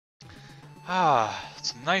Ah,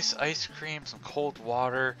 some nice ice cream, some cold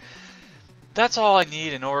water. That's all I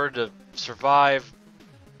need in order to survive.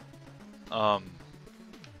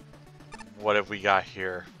 What have we got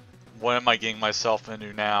here? What am I getting myself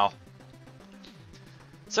into now?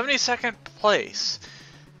 72nd place.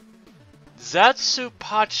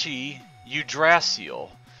 Zatsupachi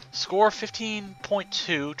Yggdrasil. Score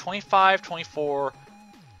 15.2, 25, 24,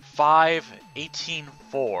 5, 18,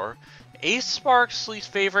 4. Ace Sparks'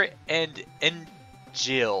 favorite and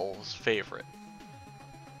Jill's favorite.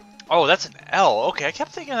 Oh, that's an L. Okay, I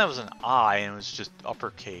kept thinking that was an I and it was just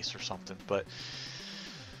uppercase or something, but...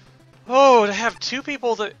 Oh, to have two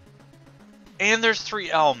people that... And there's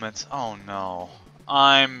 3 elements. Oh no.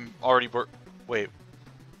 I'm already... Wait.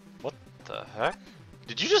 What the heck?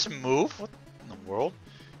 Did you just move? What in the world?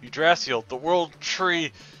 Yggdrasil, the world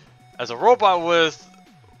tree. As a robot with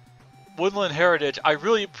woodland heritage, I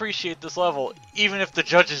really appreciate this level, even if the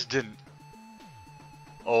judges didn't.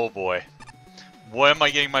 Oh boy. What am I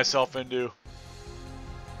getting myself into?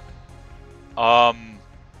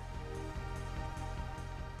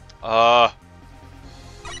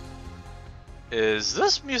 Is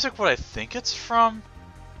this music what I think it's from?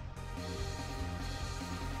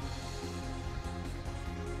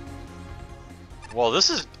 Well, this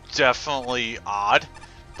is definitely odd,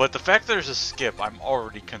 but the fact there's a skip, I'm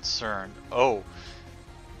already concerned. Oh,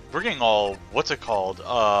 we're getting all, what's it called?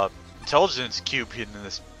 Intelligence cube hidden in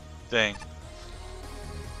this thing.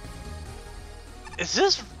 Is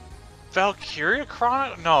this Valkyria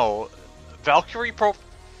Chronic? No, Valkyrie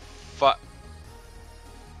What?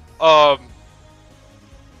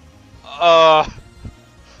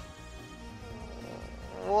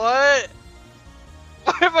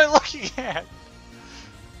 What am I looking at?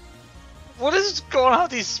 What is going on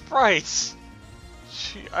with these sprites?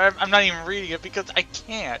 I'm not even reading it because I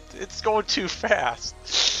can't. It's going too fast.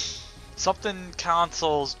 Something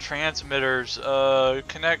consoles, transmitters,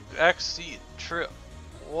 connect XC trip.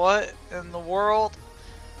 What in the world?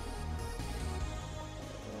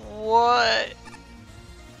 What?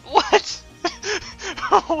 What?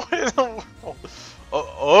 What in the world?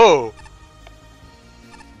 Oh.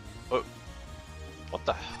 What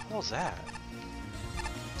the hell is that?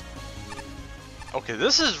 Okay,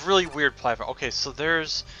 this is really weird platform. Okay, so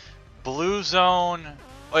there's Blue Zone.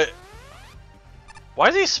 Wait, why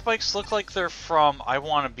do these spikes look like they're from I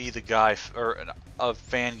Want to Be the Guy, or a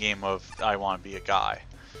fan game of I Want to Be a Guy?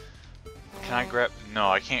 Can I grab? No,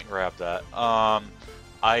 I can't grab that.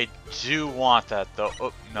 I do want that though.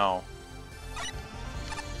 Oh, no.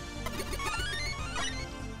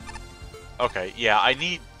 Okay, yeah, I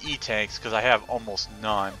need E-tanks because I have almost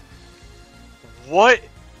none. What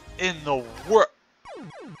in the world?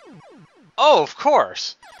 Oh, of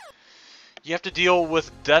course! You have to deal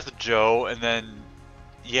with Death Joe, and then...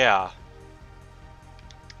 yeah.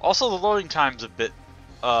 Also, the loading time's a bit,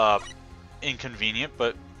 inconvenient,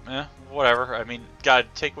 but, whatever. I mean, gotta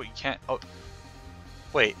take what you can. Oh,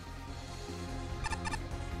 wait.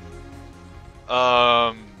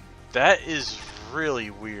 That is really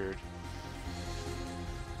weird.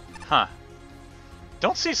 Huh.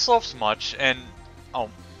 Don't see slopes much, and... oh,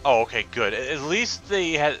 okay, good. At least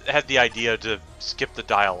they had the idea to skip the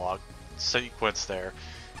dialogue sequence there.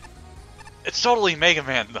 It's totally Mega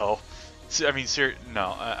Man, though. I mean,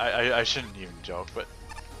 no, I shouldn't even joke, but...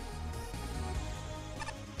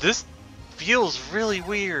 this feels really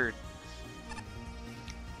weird.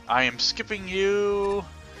 I am skipping you...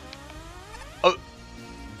 oh.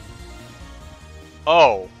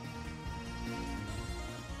 Oh.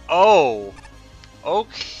 Oh.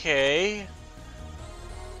 Okay.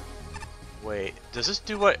 Wait, does this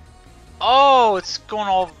do what? Oh, it's going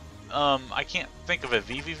all, I can't think of it,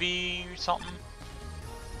 VVV or something?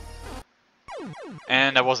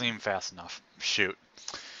 And I wasn't even fast enough. Shoot.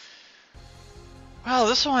 Well,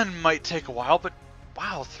 this one might take a while, but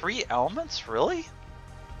wow, 3 elements? Really?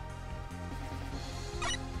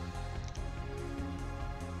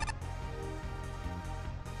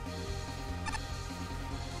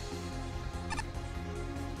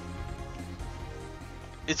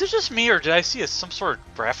 Is it just me, or did I see some sort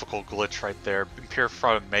of graphical glitch right there in pure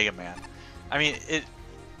front of Mega Man? I mean,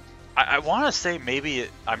 I want to say maybe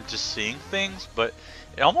I'm just seeing things, but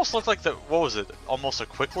it almost looked like what was it? Almost a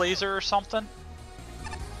quick laser or something?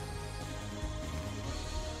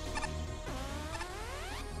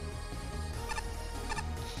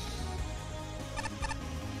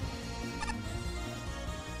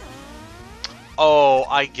 Oh,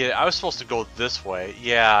 I get it. I was supposed to go this way.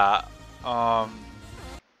 Yeah.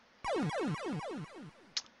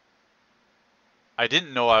 I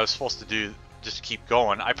didn't know I was supposed to do... just keep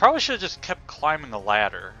going. I probably should have just kept climbing the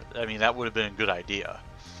ladder. I mean, that would have been a good idea.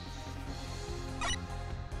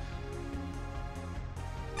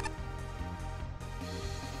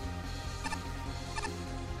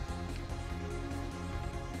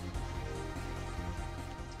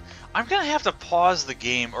 I'm gonna have to pause the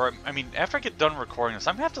game, or I mean, after I get done recording this,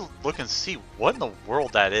 I'm gonna have to look and see what in the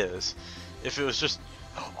world that is. If it was just,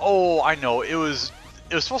 oh, I know, it was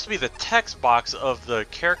supposed to be the text box of the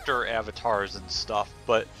character avatars and stuff,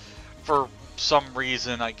 but for some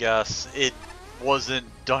reason, I guess it wasn't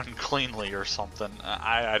done cleanly or something.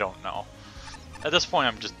 I don't know. At this point,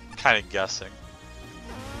 I'm just kind of guessing.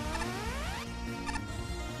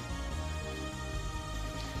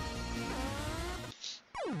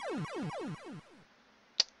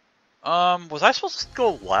 Was I supposed to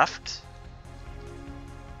go left?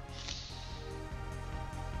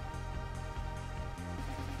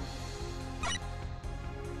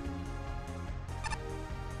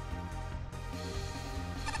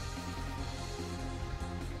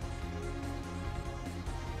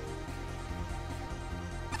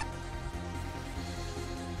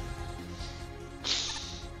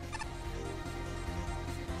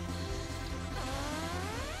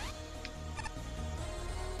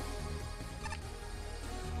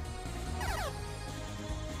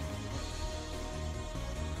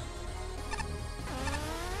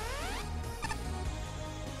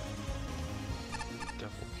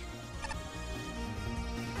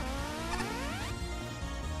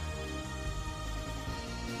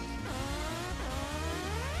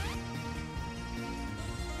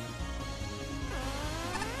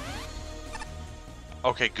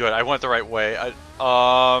 Okay, good. I went the right way.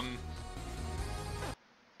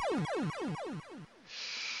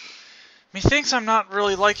 Methinks I'm not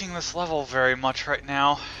really liking this level very much right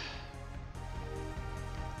now.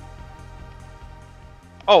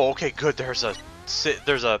 Oh, okay, good. There's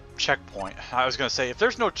a checkpoint. I was gonna say, if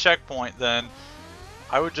there's no checkpoint, then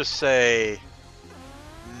I would just say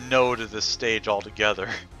no to this stage altogether.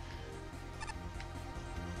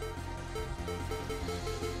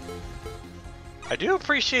 I do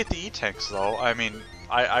appreciate the E-tanks, though. I mean,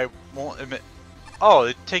 I won't admit... Oh,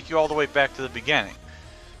 they take you all the way back to the beginning.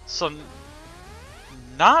 So,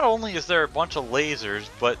 not only is there a bunch of lasers,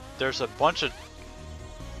 but there's a bunch of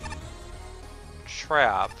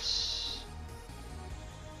traps.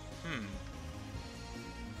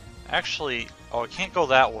 Actually, oh, I can't go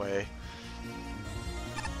that way.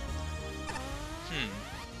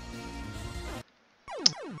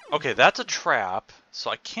 Okay, that's a trap,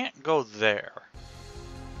 so I can't go there.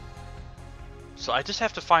 So I just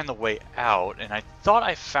have to find the way out, and I thought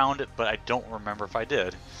I found it, but I don't remember if I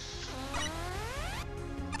did.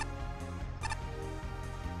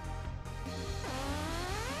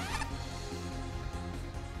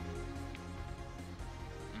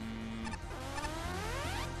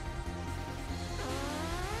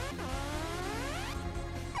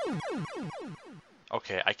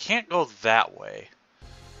 Okay, I can't go that way.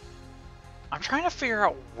 I'm trying to figure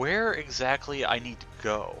out where exactly I need to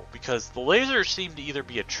go, because the lasers seem to either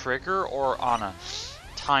be a trigger or on a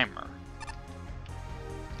timer.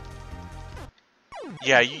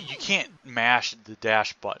 Yeah, you can't mash the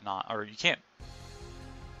dash button on, or you can't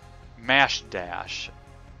mash dash.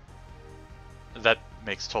 That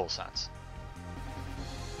makes total sense.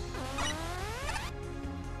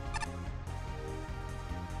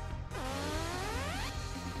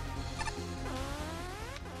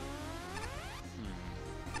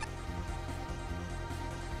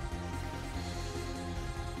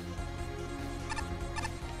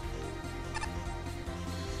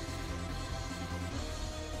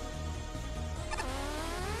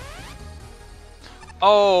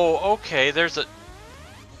 Oh, okay, there's a...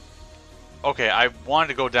 Okay, I wanted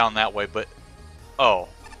to go down that way, but... Oh.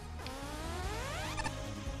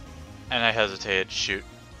 And I hesitated. Shoot.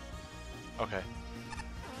 Okay.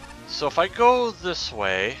 So if I go this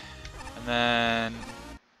way, and then...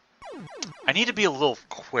 I need to be a little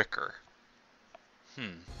quicker.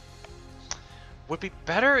 Would it be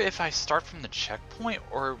better if I start from the checkpoint,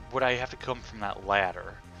 or would I have to come from that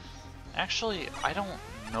ladder? Actually, I don't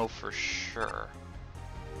know for sure.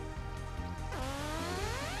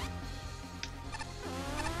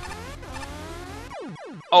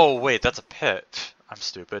 Oh, wait, that's a pit. I'm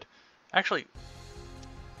stupid. Actually,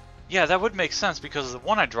 yeah, that would make sense because the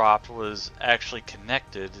one I dropped was actually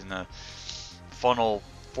connected in a funnel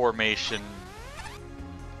formation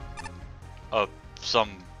of some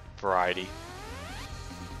variety.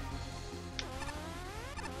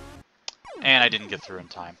 And I didn't get through in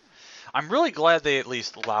time. I'm really glad they at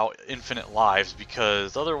least allow infinite lives,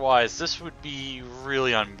 because otherwise this would be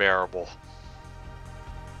really unbearable.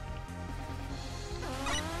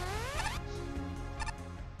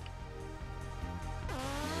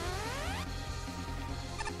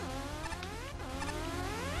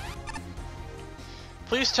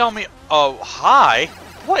 Please tell me... Oh, hi?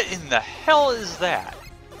 What in the hell is that?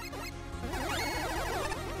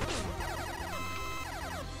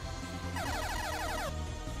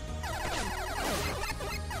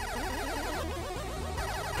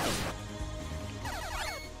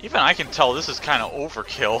 Even I can tell this is kind of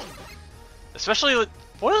overkill. Especially with...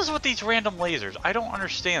 What is with these random lasers? I don't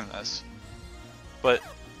understand this. But...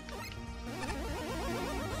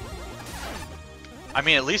 I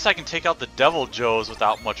mean, at least I can take out the Devil Joes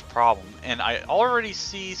without much problem. And I already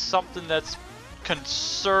see something that's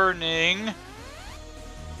concerning.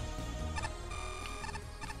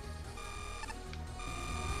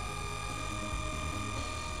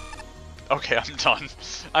 Okay, I'm done.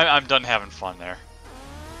 I'm done having fun there.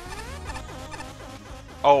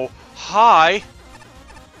 Oh, hi!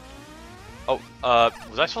 Oh,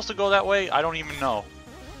 was I supposed to go that way? I don't even know.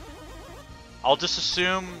 I'll just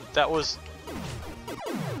assume that was...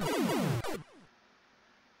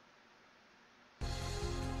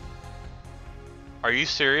 Are you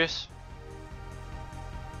serious?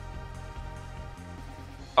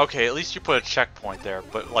 Okay, at least you put a checkpoint there,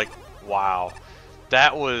 but like, wow.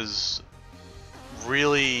 That was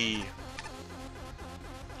really,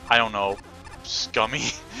 I don't know,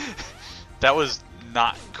 scummy. That was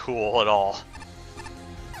not cool at all.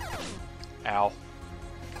 Ow.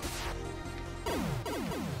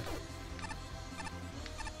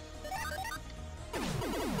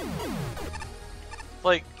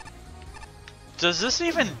 Like, does this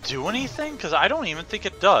even do anything? Because I don't even think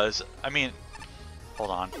it does. I mean, hold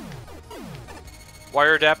on.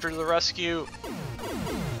 Wire adapter to the rescue.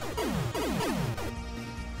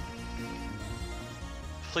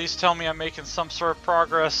 Please tell me I'm making some sort of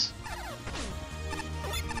progress.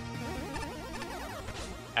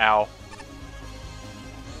 Ow.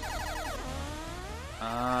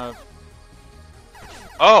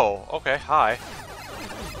 Oh, okay, hi.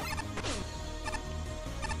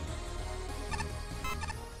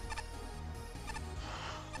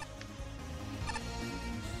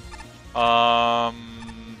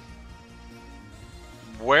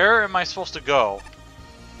 Where am I supposed to go?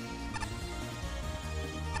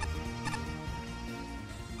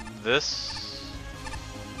 This?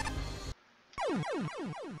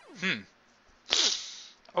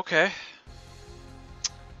 Okay.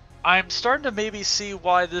 I'm starting to maybe see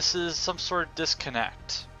why this is some sort of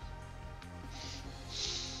disconnect.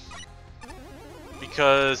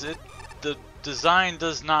 Because the design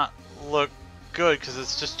does not look good, because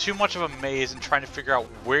it's just too much of a maze and trying to figure out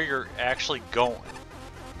where you're actually going.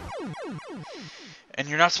 And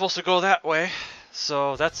you're not supposed to go that way,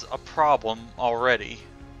 so that's a problem already.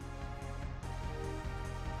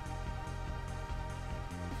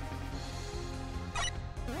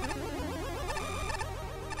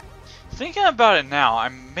 Thinking about it now, I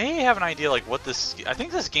may have an idea like what this... I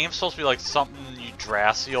think this game's supposed to be like something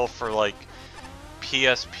Yggdrasil for like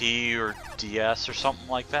PSP or DS or something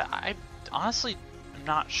like that. I honestly am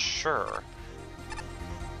not sure.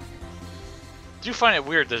 I do find it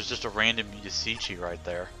weird there's just a random Yasichi right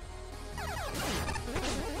there.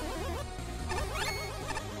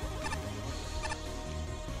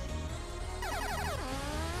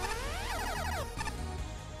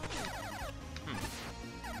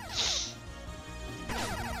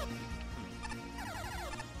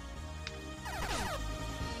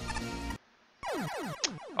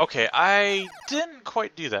 Okay, I didn't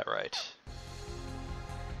quite do that right.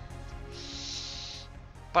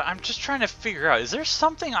 But I'm just trying to figure out, is there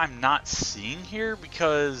something I'm not seeing here?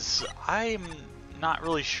 Because I'm not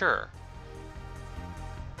really sure.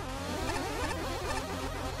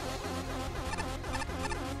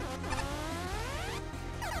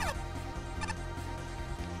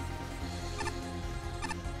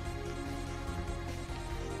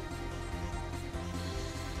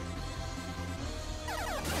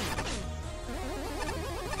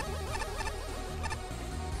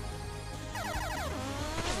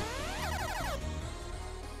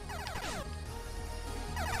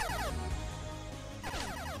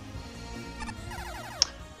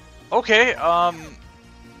 Okay,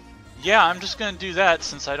 yeah, I'm just gonna do that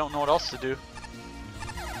since I don't know what else to do.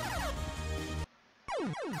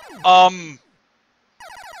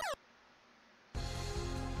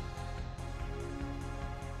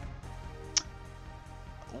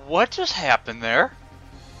 What just happened there?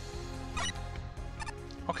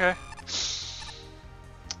 Okay.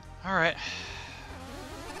 Alright.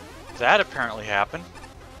 That apparently happened.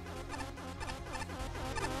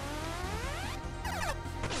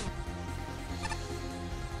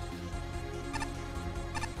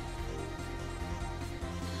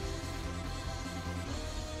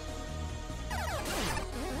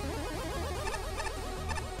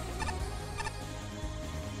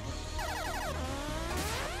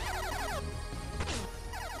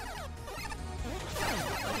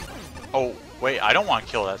 Wait, I don't want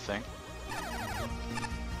to kill that thing.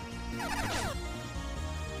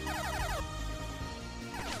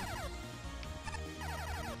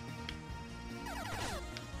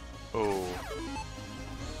 Oh.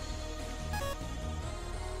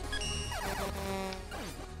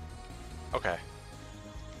 Okay.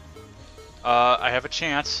 I have a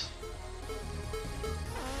chance.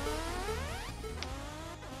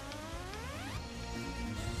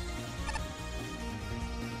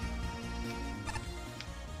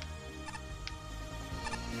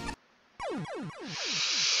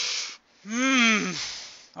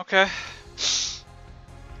 Okay.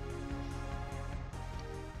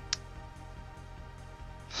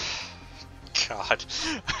 God,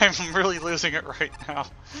 I'm really losing it right now.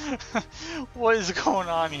 What is going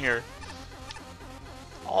on here?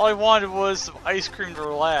 All I wanted was some ice cream to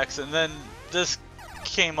relax, and then this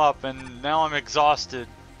came up, and now I'm exhausted,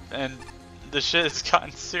 and the shit has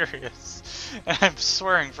gotten serious. And I'm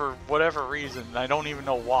swearing for whatever reason, I don't even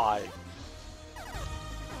know why.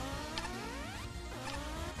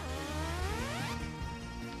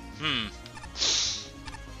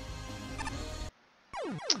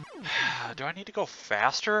 Do I need to go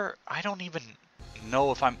faster? I don't even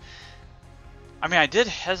know if I'm... I mean, I did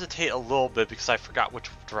hesitate a little bit because I forgot which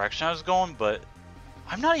direction I was going, but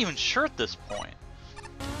I'm not even sure at this point.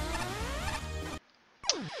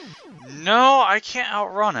 No, I can't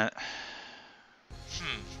outrun it.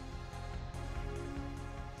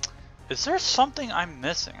 Is there something I'm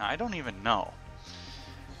missing? I don't even know.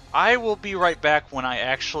 I will be right back when I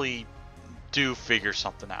actually do figure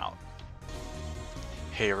something out.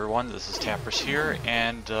 Hey everyone, this is Tappers here,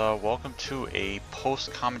 and welcome to a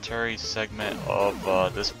post-commentary segment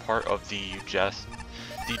of this part of the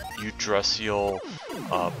Yggdrasil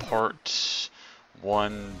Part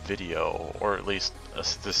 1 video, or at least the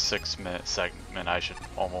 6-minute segment, I should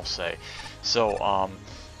almost say. So,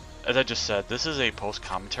 as I just said, this is a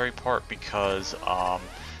post-commentary part because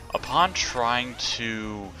upon trying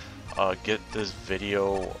to get this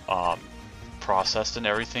video processed and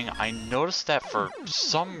everything, I noticed that for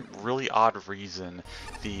some really odd reason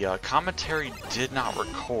the commentary did not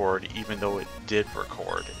record, even though it did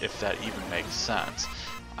record, if that even makes sense.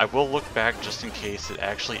 I will look back just in case it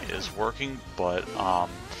actually is working, but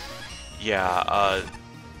yeah,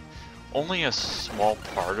 only a small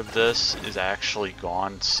part of this is actually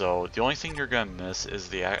gone, so the only thing you're gonna miss is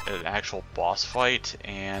the an actual boss fight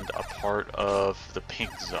and a part of the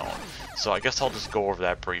pink zone. So I guess I'll just go over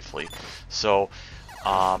that briefly. So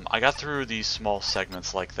I got through these small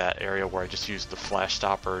segments like that area where I just used the flash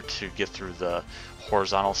stopper to get through the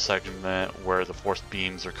horizontal segment where the force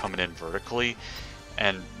beams are coming in vertically.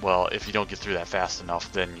 And, well, if you don't get through that fast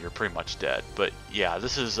enough, then you're pretty much dead. But yeah,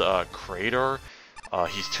 this is Krator.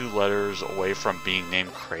 He's 2 letters away from being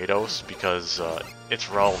named Kratos because it's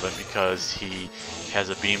relevant because he has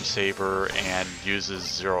a beam saber and uses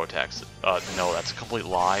 0 attacks. No, that's a complete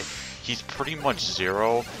lie. He's pretty much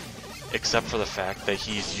 0, except for the fact that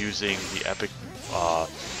he's using the epic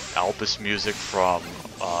Albus music from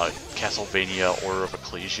Castlevania Order of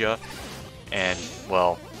Ecclesia. And,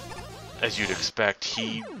 well, as you'd expect,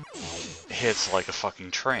 he hits like a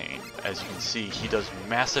fucking train. As you can see, he does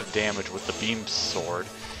massive damage with the beam sword.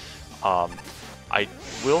 I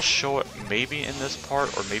will show it maybe in this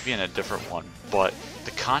part or maybe in a different one, but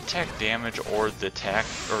the contact damage or the attack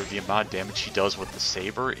or the amount of damage he does with the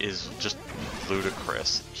saber is just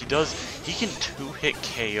ludicrous. He can 2-hit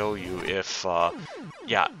KO you if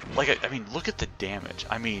yeah, like I mean, look at the damage.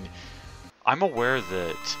 I mean, I'm aware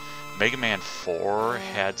that Mega Man 4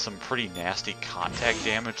 had some pretty nasty contact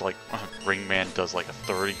damage, like Ringman does like a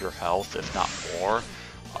third of your health, if not more.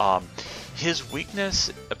 His weakness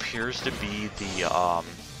appears to be the,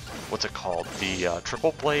 what's it called, the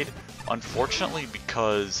triple blade. Unfortunately,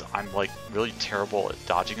 because I'm like really terrible at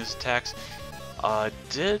dodging his attacks,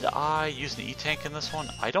 did I use an E-Tank in this one?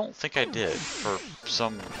 I don't think I did, for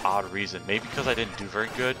some odd reason. Maybe because I didn't do very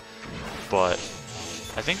good, but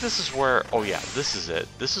I think this is where, oh yeah, this is it.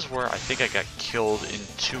 This is where I think I got killed in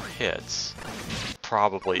 2 hits,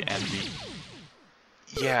 probably, and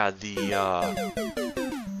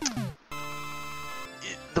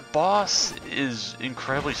the boss is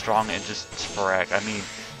incredibly strong and just sporadic. I mean,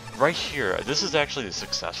 right here, this is actually the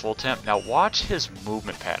successful attempt. Now watch his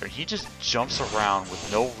movement pattern. He just jumps around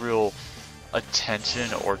with no real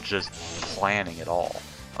attention or just planning at all.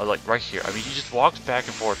 Like right here, I mean, he just walks back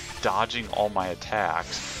and forth, dodging all my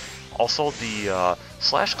attacks. Also, the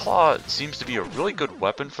Slash Claw seems to be a really good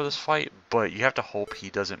weapon for this fight, but you have to hope he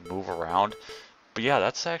doesn't move around. But yeah,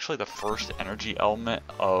 that's actually the first energy element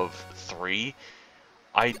of 3.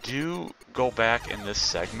 I do go back in this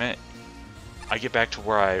segment I get back to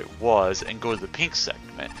where I was and go to the pink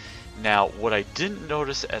segment. Now, what I didn't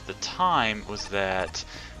notice at the time was that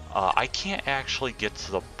I can't actually get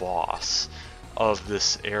to the boss of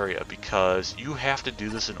this area because you have to do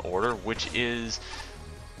this in order, which is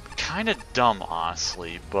kind of dumb,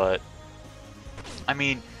 honestly. But I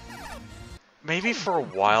mean, maybe for a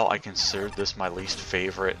while I considered this my least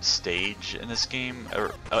favorite stage in this game,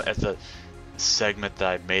 or at the segment that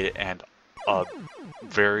I made it, and a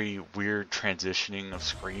very weird transitioning of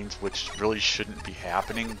screens, which really shouldn't be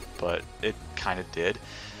happening, but it kind of did.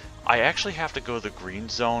 I actually have to go to the green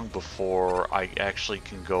zone before I actually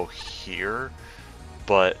can go here,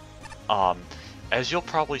 but as you'll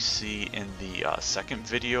probably see in the second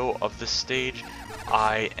video of this stage,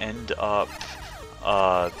 I end up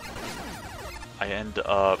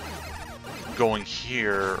going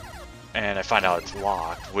here and I find out it's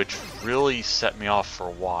locked, which really set me off for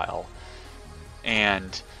a while.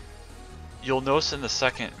 And you'll notice in the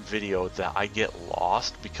second video that I get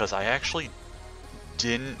lost because I actually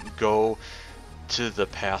didn't go to the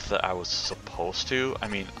path that I was supposed to. I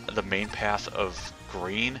mean, the main path of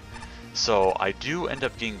green. So I do end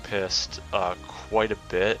up getting pissed quite a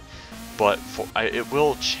bit, but it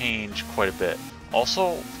will change quite a bit.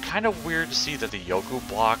 Also, kind of weird to see that the Yoku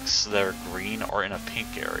blocks that are green are in a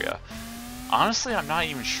pink area. Honestly, I'm not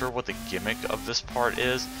even sure what the gimmick of this part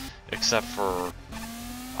is, except for,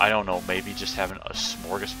 I don't know, maybe just having a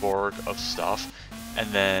smorgasbord of stuff.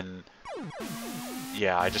 And then,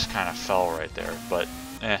 yeah, I just kind of fell right there, but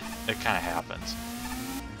it kind of happens.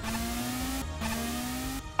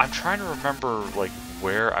 I'm trying to remember like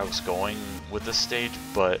where I was going with this stage,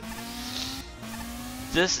 but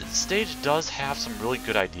this stage does have some really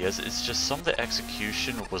good ideas. It's just some of the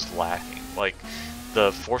execution was lacking. Like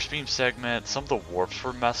the force beam segment, some of the warps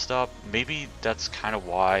were messed up. Maybe that's kind of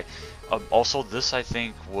why. Also, this I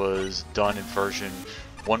think was done in version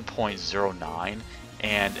 1.09,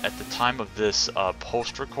 and at the time of this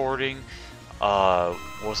post-recording, what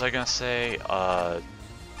was I gonna say?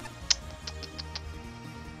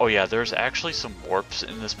 Oh yeah, there's actually some warps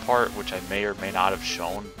in this part, which I may or may not have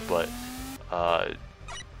shown, but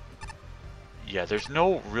yeah, there's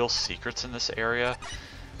no real secrets in this area,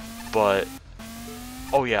 but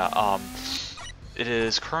oh yeah, it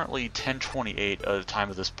is currently 10:28 at the time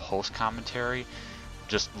of this post commentary.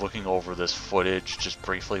 Just looking over this footage just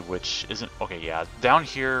briefly, which isn't okay. Yeah, down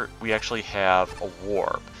here we actually have a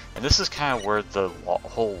warp, and this is kind of where the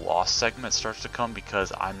whole lost segment starts to come,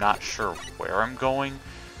 because I'm not sure where I'm going,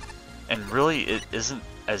 and really it isn't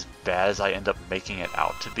as bad as I end up making it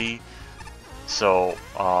out to be. So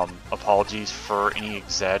apologies for any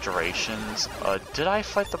exaggerations. Did I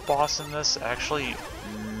fight the boss in this? Actually,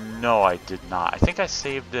 no, I did not. I think I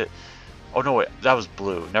saved it. Oh no, wait, that was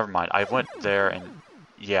blue. Never mind. I went there and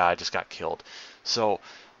yeah, I just got killed. So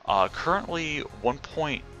currently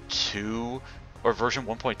 1.2 or version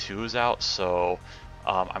 1.2 is out, so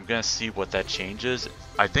I'm gonna see what that changes.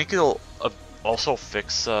 I think it'll also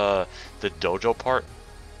fix the dojo part.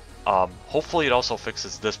 Hopefully it also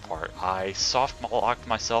fixes this part. I soft locked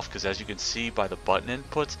myself because, as you can see by the button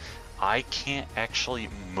inputs, I can't actually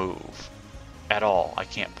move at all. I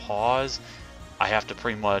can't pause. I have to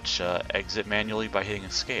pretty much exit manually by hitting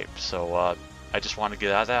escape. So I just want to get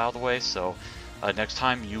that out of the way. So next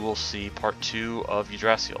time you will see part 2 of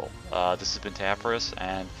Yggdrasil. This has been Tapperus,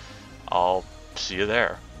 and I'll see you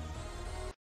there.